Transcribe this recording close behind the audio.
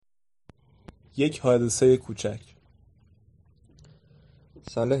یک حادثه کوچک.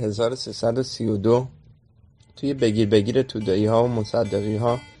 سال 1332 توی بگیر توده‌ای ها و مصدقی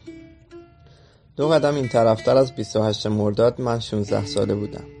ها 2 قدم این طرفتر از 28 مرداد من 16 ساله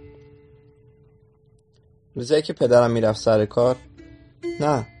بودم. روزایی که پدرم میرفت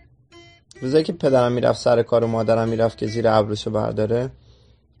سر کار و مادرم میرفت که زیر ابروشو برداره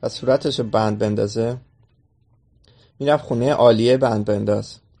و صورتشو بند بندازه، میرفت خونه عالیه بند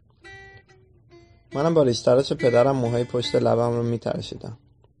بنداز. منم با ریش‌تراش پدرم موهای پشت لبم رو میترشیدم.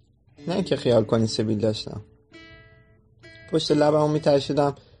 نه اینکه خیال کنی سیبیل داشتم. پشت لبم رو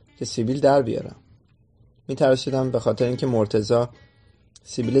میترشیدم که سیبیل در بیارم. میترشیدم به خاطر اینکه مرتضی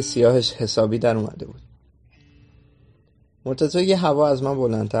سیبیل سیاهش حسابی در اومده بود. مرتضی یه هوا از من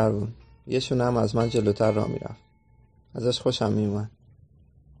بلندتر بود. یه شونه هم از من جلوتر راه میرفت. ازش خوشم میومد.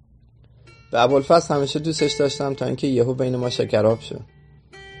 به ابوالفضل همیشه دوستش داشتم تا اینکه یهو بین ما شکراب شد.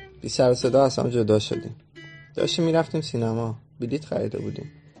 بی سر و صدا از هم جدا شدیم. داشتیم میرفتیم سینما. بلیط خریده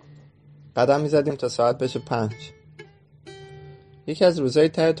بودیم. قدم میزدیم تا ساعت بشه 5. یکی از روزهای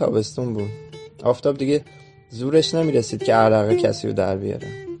ته تابستون بود. آفتاب دیگه زورش نمیرسید که عرقه کسی رو در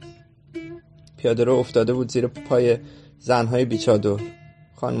بیاره. پیاده رو افتاده بود زیر پای زنهای بیچادر،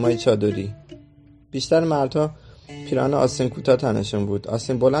 خانمای چادری. بیشتر مردها پیراهن آستین کوتاه تنشون بود.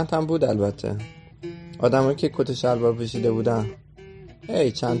 آستین بلند هم بود البته. آدمایی که کت شلوار پوشیده بودن.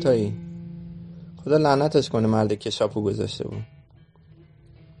 چند تایی. خدا لعنتش کنه مردی که شاپو گذاشته بود.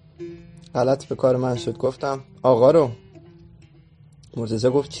 غلط به کار من شد. گفتم آقا رو. مرتضی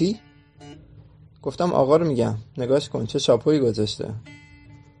گفت چی؟ گفتم آقا رو میگم. نگاش کن چه شاپویی گذاشته.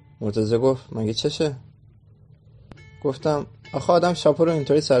 مرتضی گفت مگه چشه؟ گفتم آخه آدم شاپو رو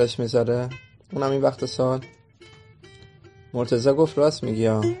اینطوری سرش میذاره؟ اونم این وقت سال؟ مرتضی گفت راست میگی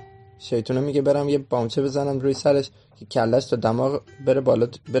ها. شیطونه میگه برم یه بامچه بزنم روی سرش که کلش تا دماغ بره بالا،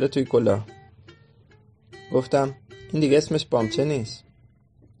 بره توی کلاه. گفتم این دیگه اسمش بامچه نیست.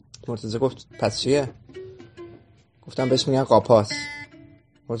 مرتضی گفت پس چیه؟ گفتم بهش میگن قاپاس.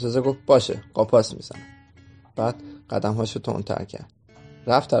 مرتضی گفت باشه قاپاس میزنم. بعد قدمهاشو تندتر کرد.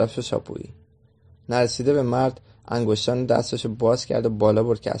 رفت طرف شاپویی. نرسیده به مرد انگشتان دستشو باز کرد و بالا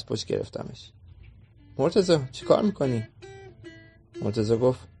برد که از پشت گرفتمش. مرتضی چی کار میکنی؟ مرتضی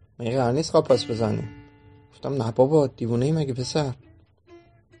گفت مگه قرار نیست قاپاس بزنی؟ گفتم نه بابا دیوونه‌ای مگه پسر؟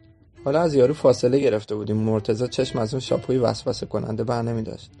 حالا از یارو فاصله گرفته بودیم. مرتضی چشم از اون شاپوی وسوسه کننده بر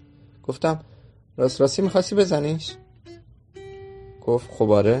نمی‌داشت. گفتم راستی می‌خواستی بزنیش؟ گفت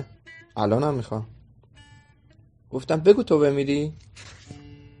خب آره الانم می‌خوام. گفتم بگو تو بمیری؟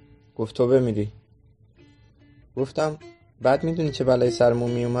 گفت تو بمیری. گفتم بعد میدونی چه بلایی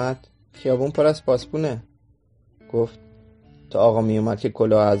سرمون میومد؟ خیابون پر از پاسبونه. گفت تا آقا میومد که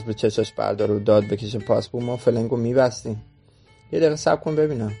کلاه از رو چشاش برداره و داد بکشه پاسبون ما فلنگو میبستیم. یه دقیقه صبر کن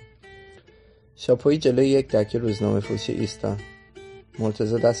ببینم. شاپویی جلوی یک دکه روزنامه فروشی ایستاد.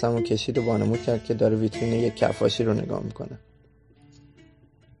 مرتضی دستمو کشید و وانمود کرد که داره ویترین یک کفاشی رو نگاه میکنه.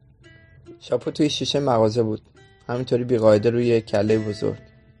 شاپو توی شیشه مغازه بود. همینطوری بیقاعده روی یک کله بزرگ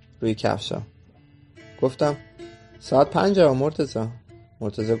روی کفشا. گفتم ساعت 5 مرتضی.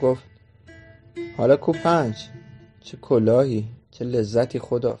 مرتضی گفت حالا کو 5؟ چه کلاهی، چه لذتی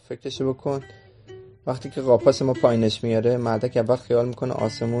خدا. فکرشو بکن وقتی که قاپاس ما پایینش میاره مردک اول خیال میکنه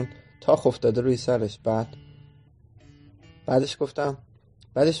آسمون تاخ افتاده روی سرش.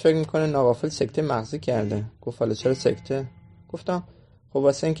 بعدش فکر میکنه ناغافل سکته مغزی کرده. گفت حالا چرا سکته؟ گفتم خب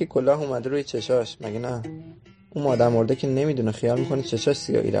واسه اینکه کلاه اومده روی چشاش. مگه نه؟ اون مادر مرده که نمیدونه خیال میکنه چشاش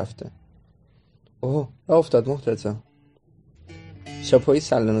سیاهی رفته. اوه راه افتاد مرتضی. شاپویی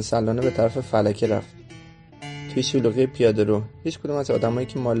سلانه به طرف فلکه رفت. توی شلوغی پیاده رو هیچ کدوم از آدمایی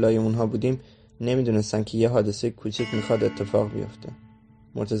که ما لای اونها بودیم نمیدونستن که یه حادثه کوچیک میخواد اتفاق بیفته.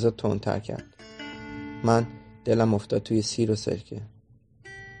 مرتضی تندتر کرد. من دلم افتاد توی سیر و سرکه.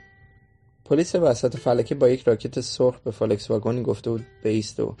 پلیس وسط فلکه با یک راکت سرخ به فولکس واگنی گفته بود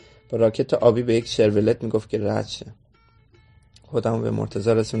بایست و با راکت آبی به یک شرولت میگفت که رد شه. خودمو به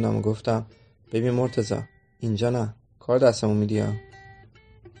مرتضی رسوندم و گفتم ببین مرتضی اینجا نه، کار دستمون میدی ها.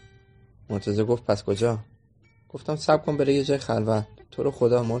 مرتضی گفت پس کجا؟ گفتم صبر کن بره یه جای خلوت. تو رو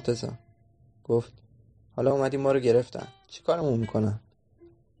خدا مرتضی. گفت حالا اومدی ما رو گرفتن، چی کارمون میکنن؟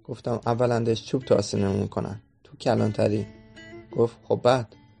 گفتم اولندش چوب تو آستینمون میکنن، تو کلانتری. گفت خب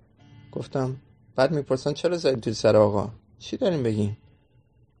بعد؟ گفتم بعد میپرسن چرا زدی توی سر آقا؟ چی داریم بگیم؟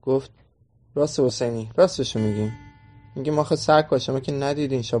 گفت راست حسینی، راستشو میگیم. میگیم آخه سرکار شما که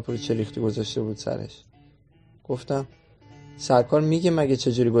ندیدین شاپور چه ریختی گذاشته بود سرش. گفتم سرکار میگه مگه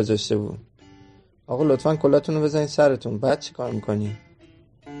چجوری گذاشته بود؟ آقا لطفاً کلاتون رو بزنین سرتون، بعد چی کار میکنی؟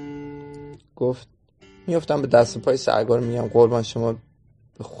 گفت میافتم به دست پای سرکار میگم قربان شما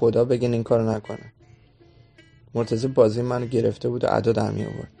به خدا بگین این کارو نکنه. مرتضی بازی منو گرفته بود و ادا در می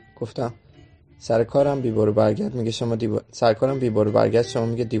آورد. گفتم سرکارم بی برو برگرد میگه شما سرکارم بی برو برگرد شما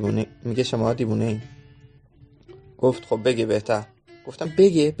میگه شما دیوونه این. گفت خب بگه بهتر. گفتم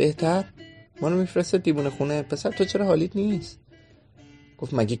بگه بهتر؟ ما رو میفرسته دیوونه خونه. پسر تو چرا حالیت نیست؟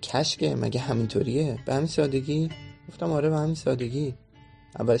 گفت مگه کشکه؟ مگه همینطوریه؟ به همین سادگی؟ گفتم آره به همین سادگی.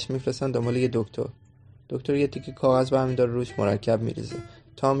 اولش میفرستن دنبال یه دکتر یه تیکه کاغذ برمی داره روش مرکب میریزه،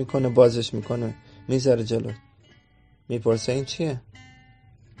 تا میکنه بازش میکنه میذاره جلو. میپرسه این چیه؟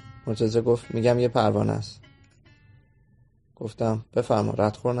 مرتضی گفت میگم یه پروانه است. گفتم بفرما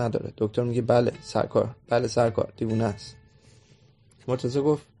ردخور نداره. دکتر میگه بله سرکار دیوونه است. مرتضی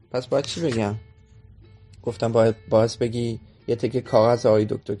گفت پس باید چی بگم؟ گفتم باید بگی یه تیکه کاغذ آقای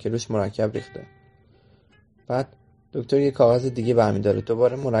دکتر که روش مرکب ریخته. بعد دکتر یه کاغذ دیگه برمیداره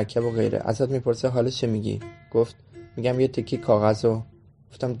دوباره مرکب و غیره. ازت میپرسه حالا چه میگی؟ میگم یه تیکه کاغذو.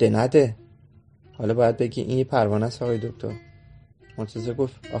 گفتم نده. حالا باید بگی این یه پروانه است آقای دکتر. مرتضی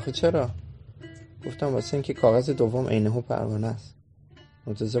گفت آخه چرا؟ گفتم واسه اینکه کاغذ دوم عینه‌هو پروانه است.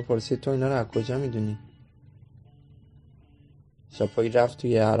 مرتضی پرسید تو اینا رو از کجا میدونی؟ شاپایی رفت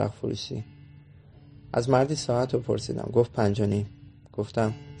توی عرق فروشی. از مردی ساعت رو پرسیدم. گفت 5:30.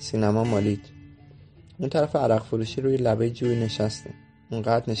 گفتم سینما مالید. اون طرف عرق فروشی روی لبه جوی نشستیم.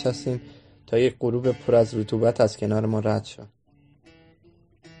 اونقدر نشستیم تا یک غروب پر از رطوبت از کنار ما رد شد.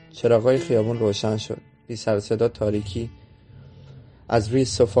 چراغای خیابون روشن شد. بی سر و صدا تاریکی از روی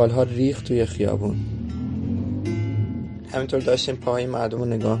سفالها ریخت توی خیابون. همینطور داشتیم پاهای مردم رو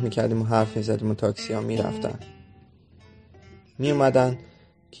نگاه میکردیم و حرف میزدیم و تاکسی ها میرفتن میومدن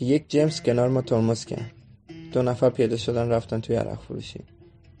که یک جیمز کنار ما ترمز کرد. 2 نفر پیاده شدن رفتن توی عرق فروشی.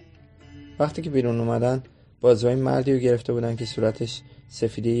 وقتی که بیرون اومدن بازوهای مردی رو گرفته بودن که صورتش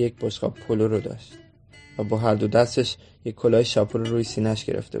سفیدی یک بشقاب پلو رو داشت و با هر دو دستش یک کلاه شاپو رو روی سینه‌اش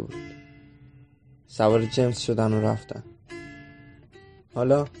گرفته بود. سوار جیمز شدن و رفتن.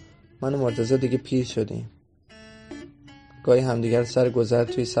 حالا من و مرتضی دیگه پیر شدیم. گاهی همدیگر سر گذر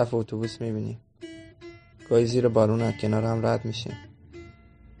توی صف اتوبوس میبینیم. گاهی زیر بارون از کنار هم رد میشیم.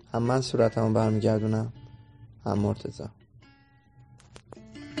 هم من صورتمو برمیگردونم هم مرتضی.